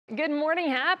Good morning,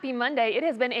 happy Monday. It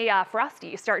has been a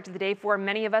frosty start to the day for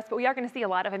many of us, but we are going to see a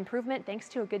lot of improvement thanks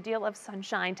to a good deal of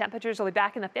sunshine. Temperatures will be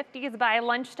back in the 50s by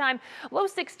lunchtime, low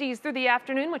 60s through the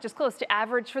afternoon, which is close to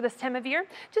average for this time of year.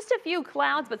 Just a few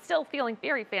clouds, but still feeling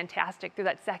very fantastic through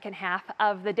that second half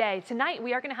of the day. Tonight,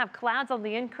 we are going to have clouds on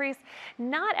the increase,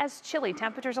 not as chilly.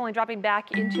 Temperatures only dropping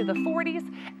back into the 40s.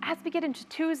 As we get into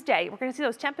Tuesday, we're going to see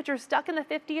those temperatures stuck in the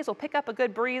 50s. We'll pick up a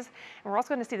good breeze, and we're also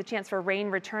going to see the chance for rain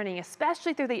returning,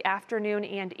 especially through the afternoon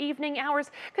and evening hours.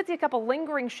 Could see a couple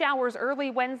lingering showers early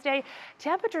Wednesday.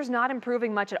 Temperatures not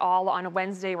improving much at all on a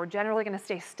Wednesday. We're generally going to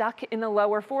stay stuck in the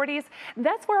lower 40s.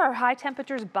 That's where our high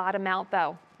temperatures bottom out,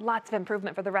 though. Lots of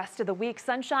improvement for the rest of the week.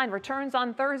 Sunshine returns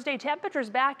on Thursday. Temperatures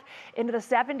back into the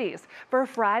 70s for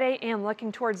Friday and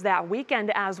looking towards that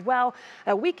weekend as well.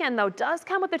 A weekend, though, does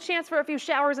come with a chance for a few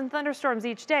showers and thunderstorms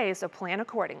each day, so plan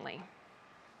accordingly.